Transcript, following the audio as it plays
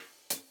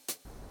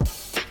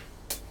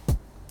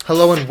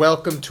Hello and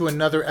welcome to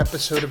another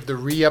episode of the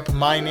ReUp.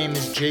 My name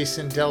is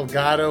Jason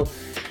Delgado.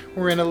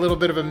 We're in a little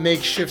bit of a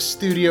makeshift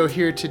studio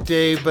here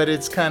today, but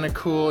it's kind of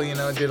cool. You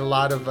know, I did a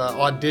lot of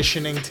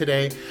auditioning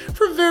today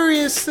for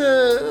various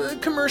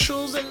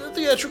commercials and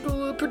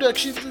theatrical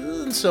productions,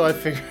 and so I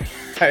figured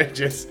I'd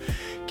just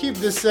keep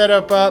the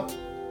setup up,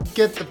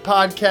 get the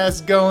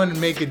podcast going,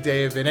 and make a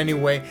day of it.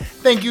 Anyway,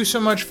 thank you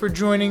so much for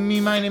joining me.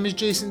 My name is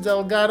Jason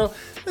Delgado.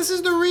 This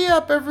is the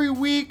ReUp. Every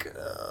week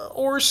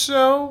or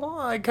so,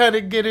 I kind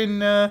of get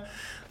in a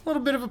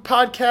little bit of a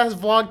podcast,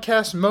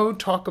 vlogcast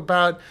mode, talk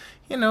about,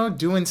 you know,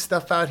 doing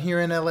stuff out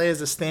here in LA as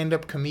a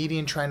stand-up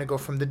comedian, trying to go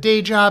from the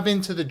day job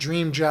into the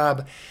dream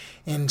job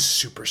in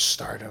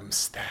superstardom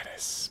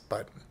status.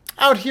 But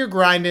out here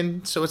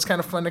grinding, so it's kind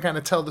of fun to kind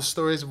of tell the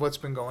stories of what's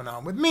been going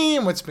on with me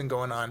and what's been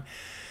going on,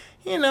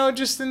 you know,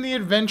 just in the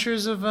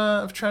adventures of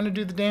trying to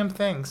do the damn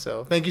thing.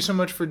 So thank you so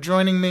much for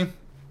joining me.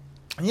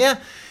 Yeah,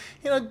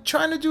 you know,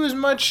 trying to do as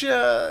much,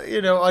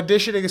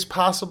 auditioning as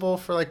possible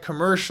for like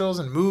commercials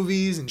and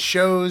movies and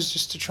shows,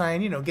 just to try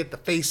and, you know, get the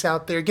face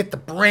out there, get the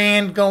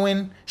brand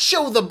going,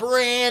 show the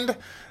brand.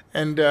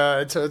 And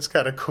so it's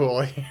kind of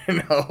cool, you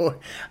know.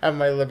 I have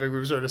my living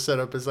room sort of set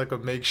up as like a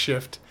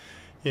makeshift,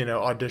 you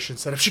know, audition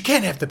setup. She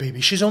can't have the baby.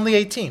 She's only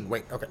 18.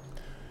 Wait, okay.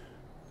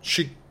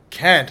 She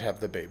can't have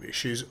the baby.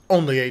 She's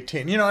only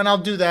 18. You know, and I'll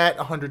do that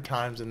 100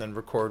 times and then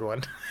record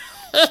one.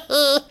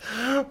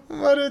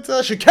 But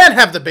it's she can't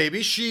have the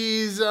baby.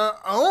 She's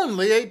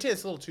only 18.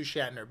 It's a little too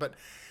Shatner, but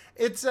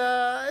it's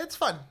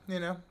fun,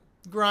 you know,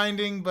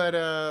 grinding, but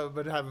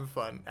having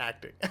fun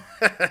acting.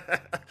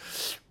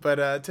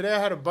 But today I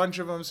had a bunch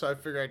of them, so I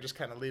figured I'd just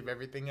kind of leave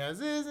everything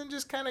as is and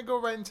just kind of go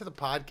right into the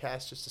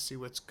podcast just to see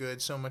what's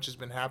good. So much has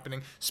been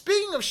happening.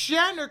 Speaking of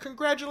Shatner,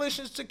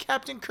 congratulations to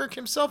Captain Kirk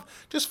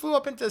himself. Just flew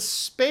up into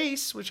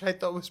space, which I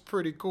thought was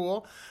pretty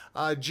cool.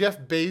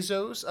 Jeff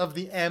Bezos of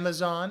the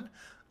Amazon.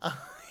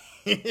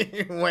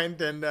 He went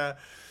and,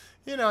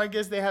 I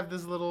guess they have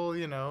this little,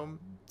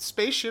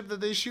 spaceship that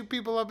they shoot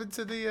people up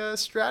into the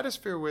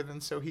stratosphere with.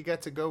 And so he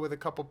got to go with a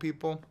couple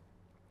people.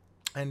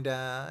 And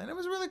it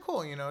was really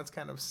cool. You know, it's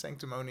kind of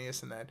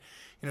sanctimonious in that,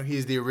 you know,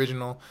 he's the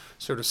original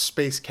sort of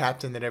space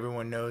captain that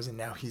everyone knows. And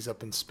now he's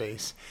up in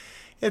space.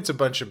 It's a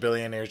bunch of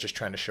billionaires just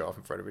trying to show off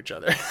in front of each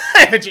other.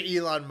 I bet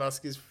you Elon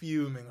Musk is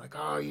fuming like,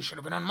 oh, you should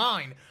have been on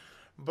mine.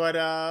 But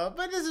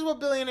this is what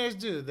billionaires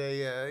do.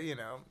 They,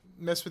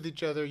 mess with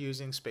each other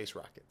using space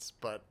rockets.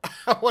 But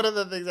one of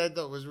the things I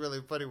thought was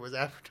really funny was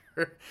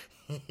after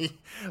he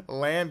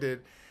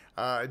landed,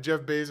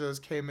 Jeff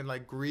Bezos came and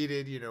like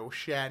greeted, you know,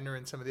 Shatner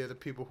and some of the other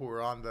people who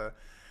were on the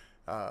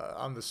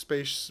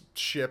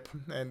spaceship,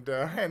 and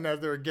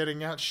as they were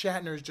getting out,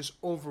 Shatner is just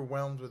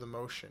overwhelmed with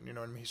emotion. You know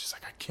what I mean? He's just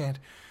like, I can't,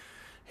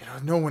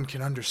 no one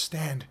can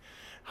understand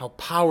how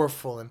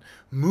powerful and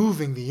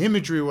moving the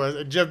imagery was.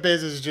 And Jeff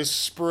Bezos is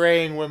just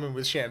spraying women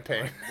with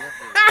champagne.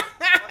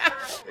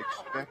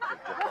 Is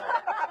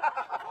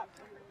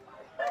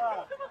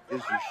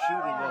you're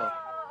shooting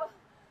up.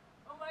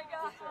 Oh my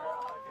God.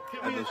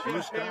 Give me a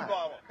champagne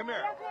bottle. Come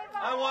here.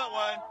 I want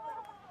one.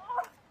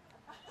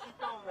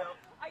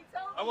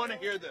 I want to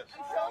hear this.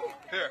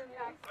 Here.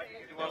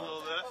 You want a little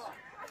of this?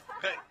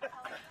 Hey.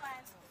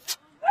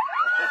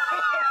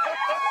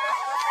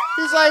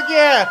 He's like,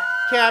 yeah,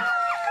 Cap,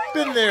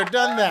 been there,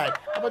 done that.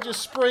 How about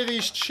just spray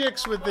these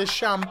chicks with this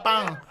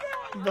champagne?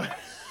 But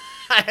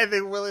I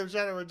think William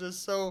Shatner was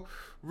just so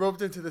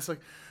roped into this, like,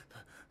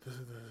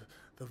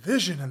 the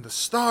vision and the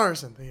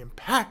stars and the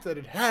impact that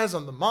it has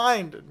on the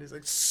mind. And he's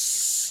like,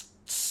 so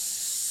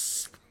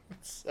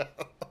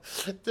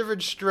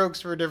different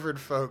strokes for different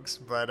folks,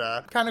 but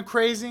kind of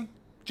crazy.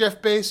 Jeff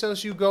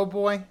Bezos, you go,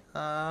 boy.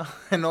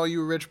 And all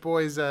you rich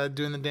boys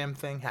doing the damn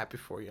thing. Happy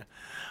for you.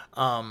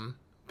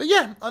 But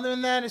yeah, other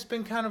than that, it's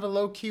been kind of a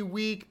low-key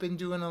week. Been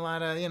doing a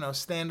lot of,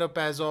 stand-up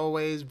as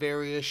always,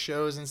 various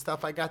shows and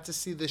stuff. I got to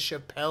see the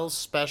Chappelle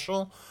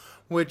special,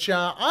 which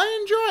I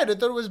enjoyed. I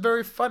thought it was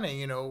very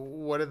funny. You know,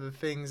 one of the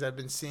things I've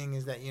been seeing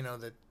is that,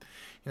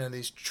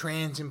 these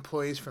trans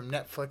employees from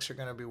Netflix are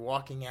going to be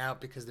walking out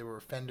because they were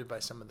offended by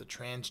some of the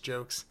trans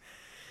jokes.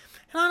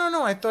 And I don't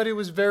know. I thought he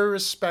was very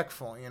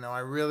respectful. I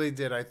really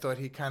did. I thought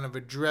he kind of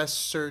addressed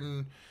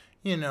certain,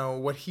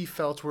 what he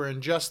felt were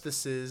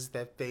injustices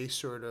that they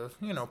sort of,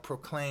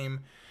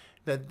 proclaim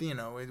that,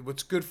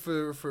 what's good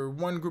for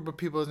one group of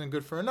people isn't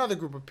good for another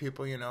group of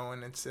people,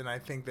 and I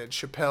think that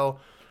Chappelle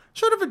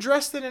sort of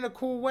addressed it in a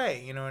cool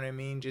way, you know what I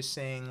mean? Just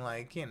saying,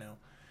 like,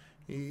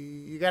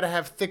 you got to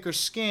have thicker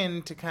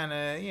skin to kind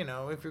of,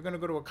 if you're going to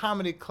go to a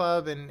comedy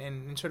club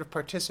and sort of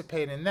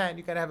participate in that,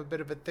 you got to have a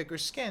bit of a thicker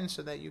skin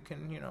so that you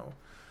can,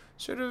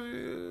 sort of,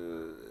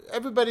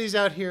 everybody's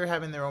out here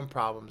having their own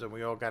problems, and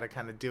we all got to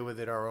kind of deal with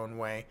it our own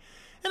way.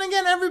 And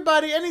again,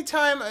 everybody,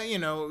 anytime,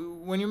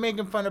 when you're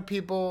making fun of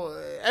people,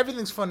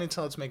 everything's funny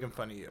until it's making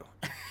fun of you.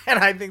 And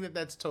I think that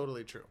that's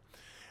totally true.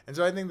 And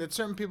so I think that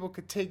certain people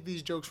could take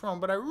these jokes wrong,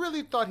 but I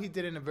really thought he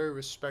did it in a very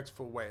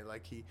respectful way.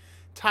 Like, he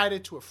tied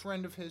it to a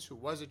friend of his who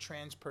was a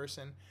trans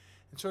person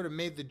and sort of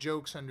made the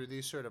jokes under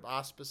these sort of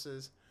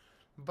auspices.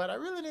 But I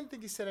really didn't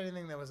think he said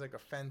anything that was, like,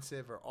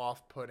 offensive or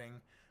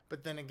off-putting.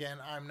 But then again,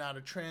 I'm not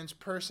a trans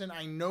person.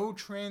 I know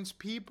trans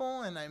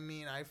people, and I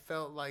mean, I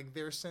felt like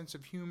their sense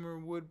of humor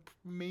would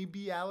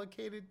maybe be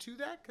allocated to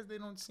that because they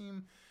don't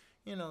seem,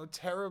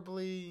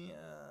 terribly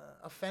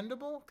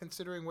offendable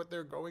considering what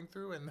they're going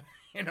through. And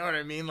you know what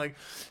I mean? Like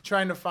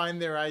trying to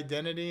find their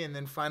identity and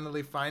then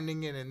finally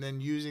finding it and then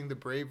using the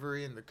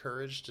bravery and the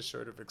courage to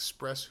sort of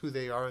express who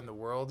they are in the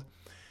world.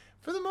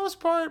 For the most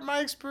part, my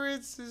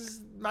experience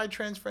is my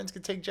trans friends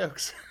could take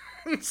jokes.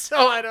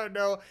 So I don't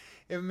know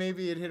if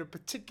maybe it hit a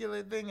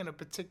particular thing and a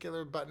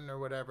particular button or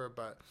whatever,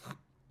 but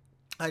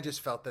I just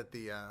felt that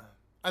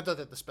I thought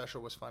that the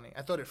special was funny.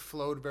 I thought it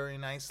flowed very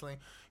nicely,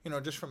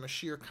 just from a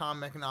sheer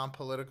comic,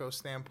 non-politico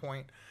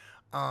standpoint.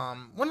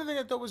 One of the things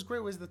I thought was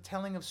great was the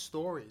telling of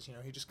stories.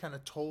 He just kind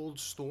of told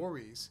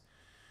stories.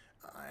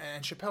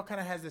 And Chappelle kind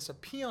of has this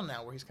appeal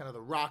now where he's kind of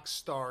the rock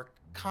star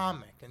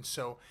comic. And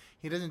so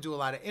he doesn't do a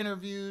lot of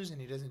interviews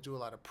and he doesn't do a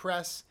lot of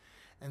press.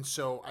 And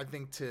so I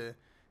think to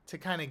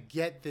kind of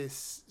get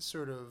this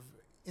sort of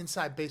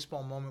inside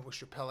baseball moment with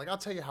Chappelle, like, I'll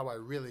tell you how I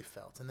really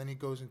felt. And then he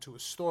goes into a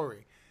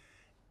story.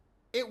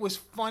 It was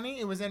funny,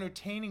 it was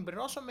entertaining, but it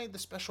also made the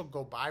special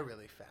go by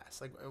really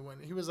fast. Like when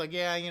he was like,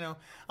 yeah,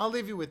 I'll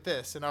leave you with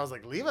this. And I was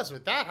like, leave us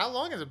with that? How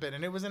long has it been?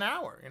 And it was an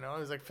hour, it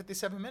was like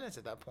 57 minutes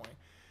at that point.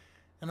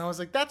 And I was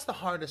like, that's the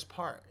hardest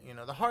part.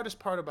 The hardest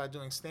part about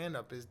doing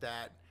stand-up is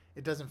that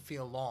it doesn't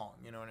feel long.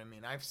 You know what I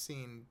mean? I've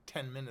seen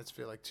 10 minutes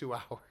feel like 2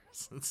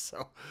 hours. And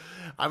so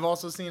I've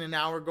also seen an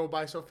hour go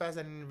by so fast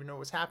I didn't even know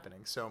what was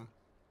happening. So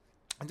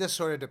it just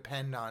sort of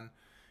depend on,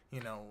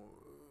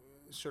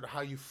 sort of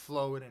how you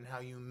flow it and how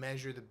you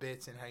measure the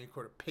bits and how you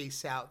sort of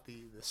pace out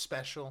the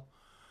special.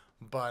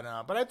 But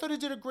I thought he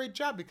did a great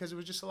job because it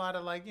was just a lot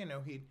of like,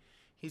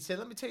 he'd say,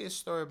 let me tell you a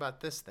story about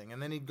this thing.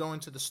 And then he'd go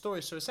into the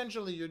story. So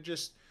essentially you're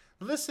just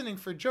listening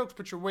for jokes,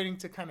 but you're waiting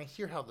to kind of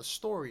hear how the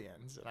story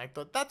ends. And I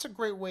thought that's a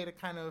great way to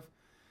kind of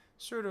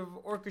sort of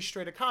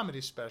orchestrate a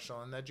comedy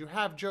special, and that you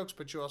have jokes,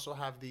 but you also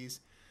have these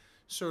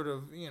sort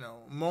of,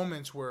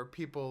 moments where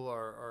people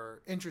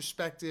are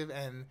introspective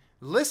and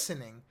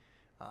listening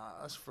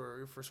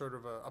for sort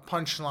of a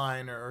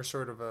punchline or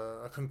sort of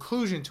a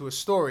conclusion to a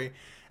story,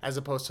 as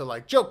opposed to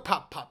like joke,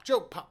 pop, pop,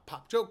 joke, pop,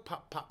 pop, joke,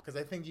 pop, pop. Because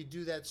I think you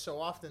do that so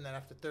often that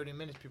after 30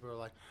 minutes, people are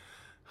like,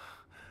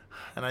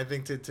 and I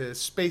think to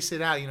space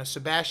it out,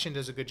 Sebastian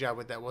does a good job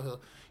with that. Well,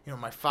 he'll,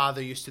 my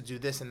father used to do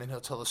this, and then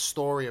he'll tell a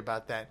story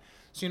about that.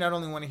 So you not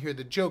only want to hear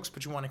the jokes,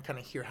 but you want to kind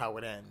of hear how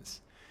it ends.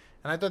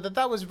 And I thought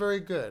that was very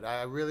good.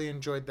 I really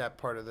enjoyed that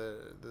part of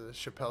the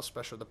Chappelle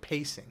special, the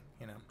pacing.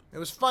 It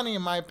was funny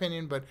in my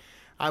opinion, but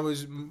I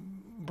was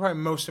probably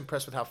most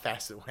impressed with how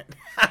fast it went.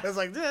 I was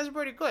like, that's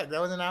pretty good. That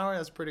was an hour.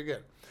 That's pretty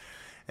good.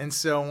 And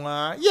so,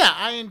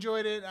 I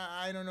enjoyed it.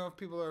 I don't know if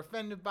people are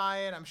offended by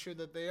it. I'm sure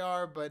that they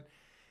are, but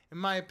in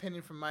my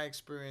opinion, from my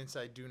experience,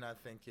 I do not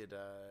think it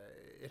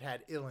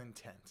had ill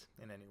intent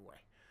in any way.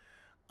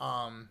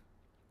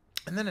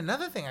 And then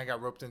another thing I got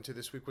roped into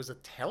this week was a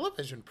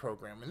television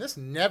program, and this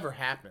never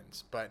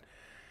happens, but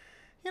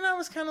I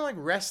was kind of like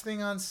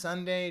resting on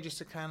Sunday just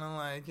to kind of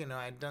like,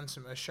 I'd done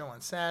a show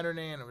on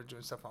Saturday and I was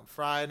doing stuff on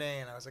Friday,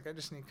 and I was like, I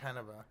just need kind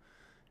of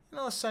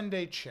a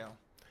Sunday chill.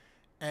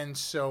 And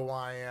so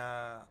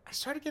I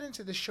started getting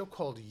into this show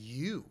called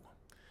You.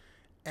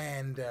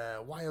 And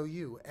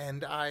YOU,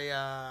 and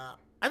I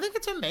think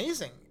it's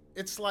amazing.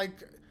 It's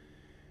like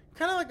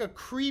kind of like a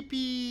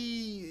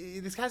creepy.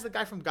 This guy's the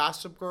guy from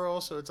Gossip Girl,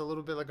 so it's a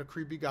little bit like a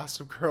creepy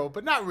Gossip Girl,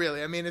 but not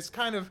really. I mean,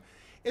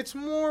 it's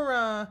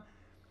more.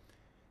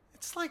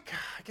 It's like,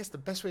 I guess the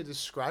best way to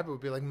describe it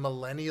would be like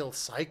millennial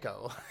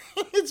Psycho.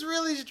 It's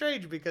really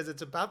strange because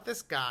it's about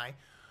this guy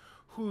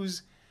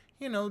who's,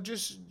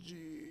 just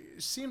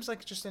seems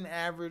like just an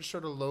average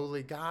sort of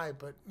lowly guy,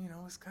 but,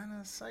 is kind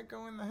of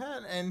psycho in the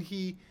head. And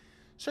he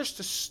starts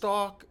to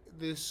stalk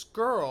this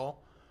girl,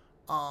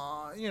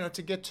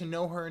 to get to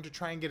know her and to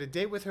try and get a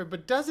date with her,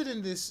 but does it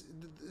in this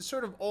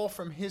sort of all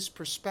from his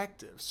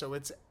perspective. So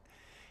it's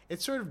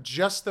sort of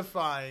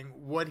justifying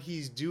what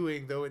he's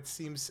doing, though it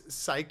seems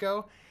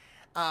psycho.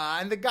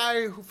 And the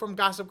guy from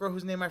Gossip Girl,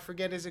 whose name I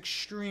forget, is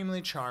extremely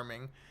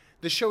charming.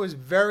 The show is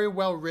very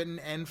well written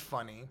and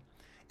funny.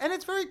 And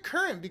it's very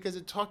current because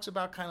it talks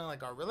about kind of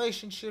like our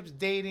relationships,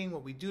 dating,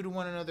 what we do to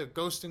one another,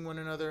 ghosting one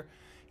another,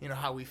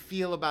 how we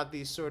feel about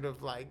these sort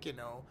of like,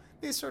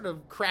 these sort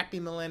of crappy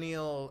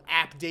millennial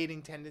app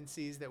dating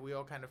tendencies that we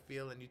all kind of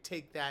feel. And you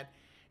take that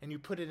and you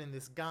put it in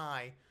this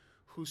guy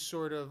who's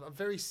sort of a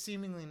very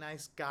seemingly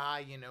nice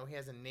guy. He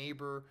has a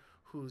neighbor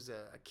who's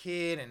a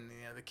kid, and,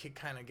 the kid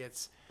kind of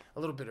gets a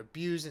little bit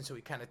abused, and so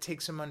he kind of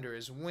takes him under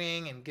his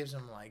wing and gives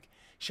him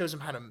shows him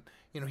how to,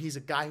 he's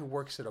a guy who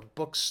works at a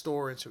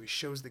bookstore, and so he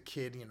shows the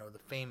kid, the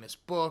famous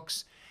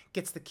books,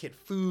 gets the kid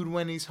food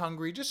when he's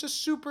hungry, just a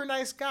super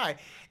nice guy.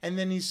 And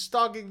then he's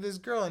stalking this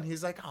girl, and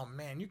he's like, oh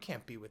man, you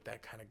can't be with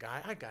that kind of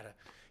guy. I gotta,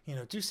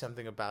 do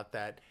something about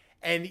that.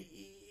 And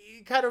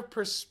kind of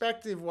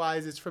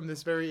perspective-wise, it's from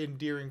this very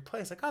endearing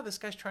place. Like, oh, this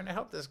guy's trying to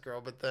help this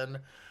girl, but then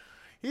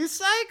he's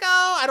psycho.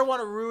 I don't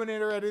want to ruin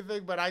it or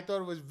anything, but I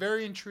thought it was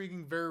very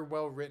intriguing, very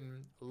well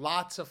written,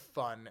 lots of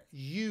fun.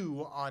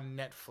 You on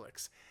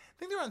Netflix.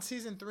 think they're on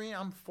season 3.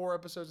 I'm 4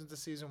 episodes into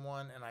season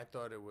 1, and I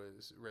thought it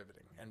was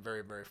riveting and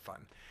very, very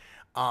fun.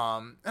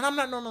 And I'm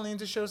not normally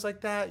into shows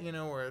like that, you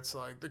know, where it's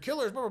like the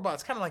killers, blah, blah, blah.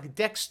 It's kind of like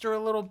Dexter a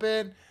little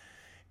bit.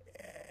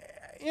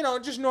 You know,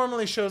 just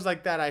normally shows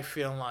like that, I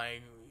feel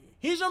like,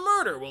 he's a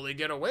murderer. Will he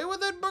get away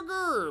with it?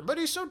 Burger. But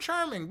he's so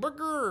charming.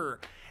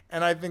 Burger.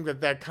 And I think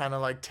that kind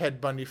of like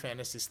Ted Bundy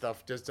fantasy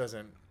stuff just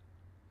doesn't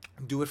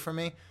do it for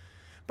me.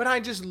 But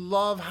I just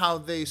love how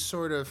they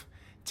sort of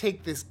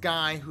take this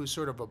guy who's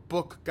sort of a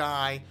book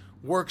guy,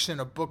 works in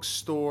a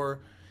bookstore,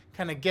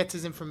 kind of gets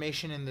his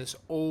information in this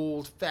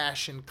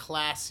old-fashioned,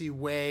 classy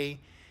way.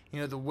 You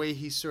know, the way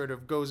he sort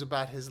of goes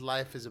about his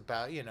life is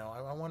about, you know,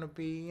 I want to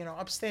be, you know,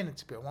 upstanding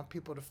to people. I want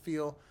people to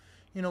feel,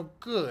 you know,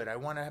 good. I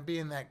want to be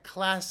in that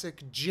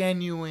classic,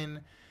 genuine,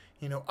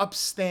 you know,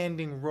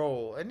 upstanding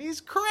role. And he's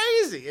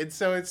crazy. And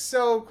so it's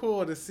so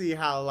cool to see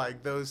how,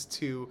 like, those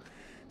two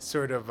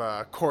sort of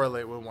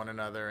correlate with one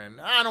another. And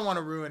I don't want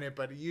to ruin it,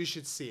 but you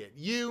should see it.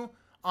 You,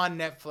 on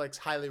Netflix,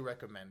 highly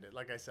recommend it.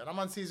 Like I said, I'm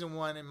on season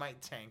 1. It might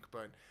tank,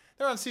 but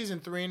they're on season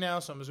 3 now,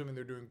 so I'm assuming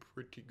they're doing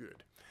pretty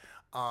good.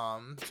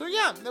 So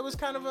yeah, that was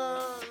kind of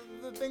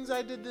the things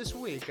I did this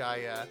week.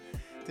 I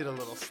did a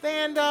little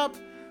stand-up,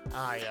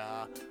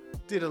 I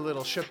did a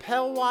little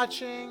Chappelle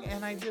watching,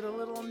 and I did a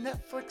little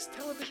Netflix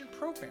television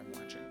program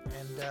watching.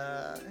 And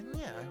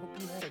yeah, I hope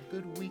you had a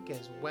good week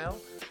as well.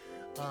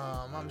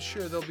 I'm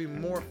sure there'll be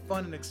more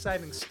fun and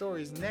exciting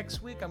stories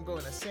next week. I'm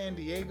going to San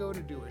Diego to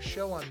do a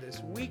show on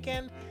this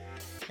weekend.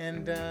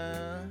 And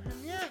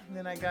yeah,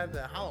 then I got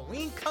the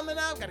Halloween coming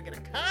up. Got to get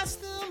a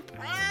costume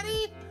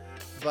party.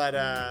 But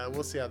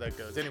we'll see how that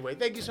goes. Anyway,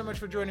 thank you so much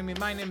for joining me.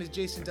 My name is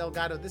Jason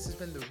Delgado. This has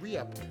been the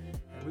ReUp,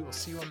 and we will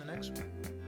see you on the next one.